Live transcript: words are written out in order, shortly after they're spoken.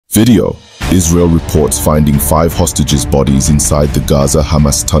Video. Israel reports finding 5 hostages' bodies inside the Gaza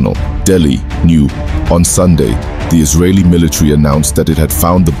Hamas tunnel. Delhi. New. On Sunday, the Israeli military announced that it had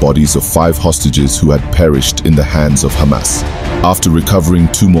found the bodies of 5 hostages who had perished in the hands of Hamas. After recovering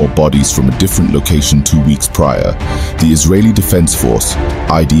 2 more bodies from a different location 2 weeks prior, the Israeli Defense Force,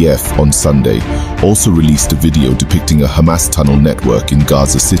 IDF, on Sunday also released a video depicting a Hamas tunnel network in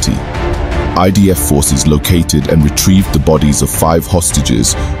Gaza City. IDF forces located and retrieved the bodies of 5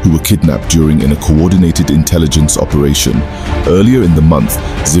 hostages who were kidnapped during a coordinated intelligence operation. Earlier in the month,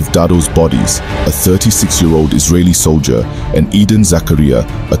 Zivdado's bodies, a 36-year-old Israeli soldier, and Eden Zakaria,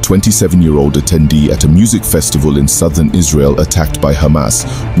 a 27-year-old attendee at a music festival in southern Israel attacked by Hamas,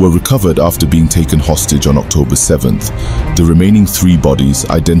 were recovered after being taken hostage on October 7th. The remaining 3 bodies,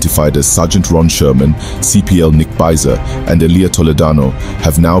 identified as Sergeant Ron Sherman, CPL Nick Bizer, and Elia Toledano,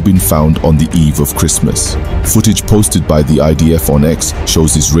 have now been found on the eve of Christmas. Footage posted by the IDF on X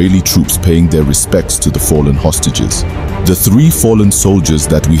shows Israeli troops paying their respects to the fallen hostages. The 3 fallen soldiers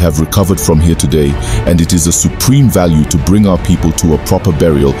that we have recovered from here today, and it is a supreme value to bring our people to a proper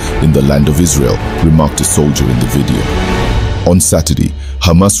burial in the land of Israel, remarked a soldier in the video. On Saturday,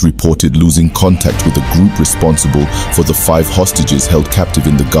 Hamas reported losing contact with a group responsible for the 5 hostages held captive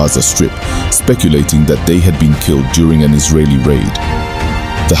in the Gaza Strip, speculating that they had been killed during an Israeli raid.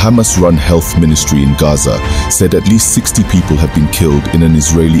 The Hamas-run health ministry in Gaza said at least 60 people have been killed in an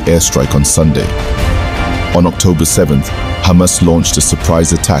Israeli airstrike on Sunday. On October 7th, Hamas launched a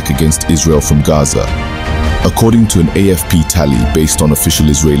surprise attack against Israel from Gaza. According to an AFP tally based on official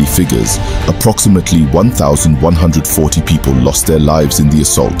Israeli figures, approximately 1,140 people lost their lives in the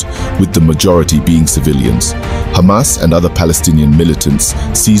assault, with the majority being civilians. Hamas and other Palestinian militants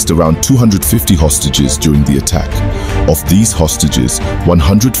seized around 250 hostages during the attack. Of these hostages,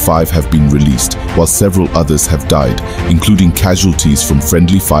 105 have been released, while several others have died, including casualties from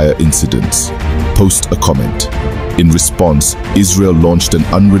friendly fire incidents. Post a comment. In response, Israel launched an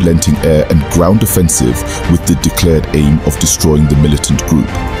unrelenting air and ground offensive with the declared aim of destroying the militant group.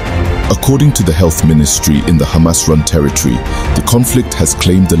 According to the health ministry in the Hamas-run territory, the conflict has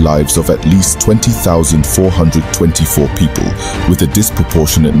claimed the lives of at least 20,424 people, with a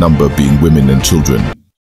disproportionate number being women and children.